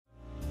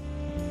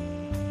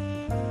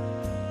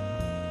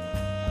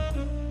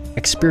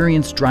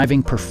Experience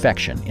driving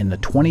perfection in the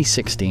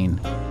 2016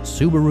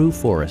 Subaru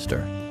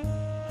Forester.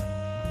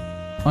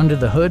 Under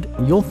the hood,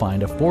 you'll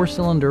find a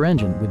 4-cylinder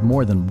engine with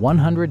more than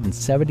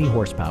 170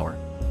 horsepower.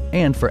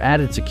 And for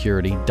added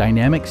security,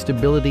 dynamic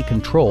stability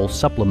control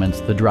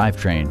supplements the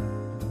drivetrain.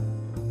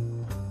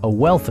 A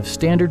wealth of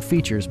standard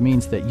features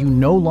means that you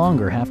no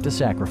longer have to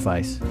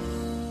sacrifice,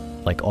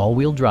 like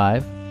all-wheel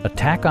drive, a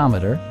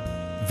tachometer,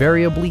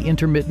 variably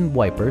intermittent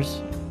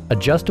wipers,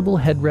 adjustable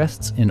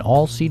headrests in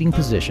all seating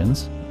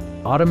positions,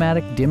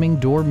 automatic dimming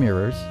door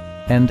mirrors,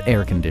 and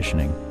air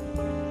conditioning.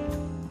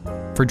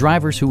 For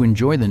drivers who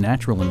enjoy the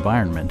natural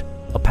environment,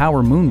 a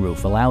power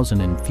moonroof allows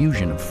an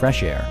infusion of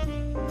fresh air.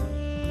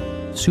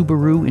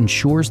 Subaru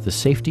ensures the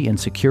safety and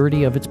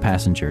security of its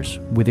passengers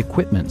with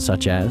equipment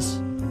such as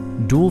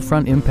dual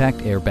front impact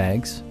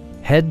airbags,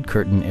 head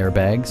curtain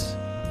airbags,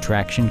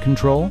 traction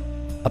control,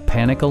 a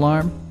panic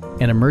alarm,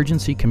 an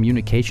emergency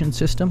communication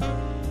system,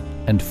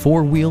 and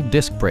 4-wheel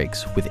disc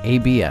brakes with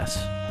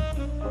ABS.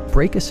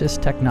 Brake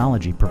Assist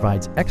technology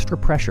provides extra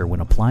pressure when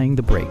applying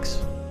the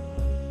brakes.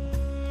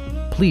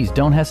 Please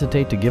don't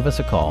hesitate to give us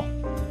a call.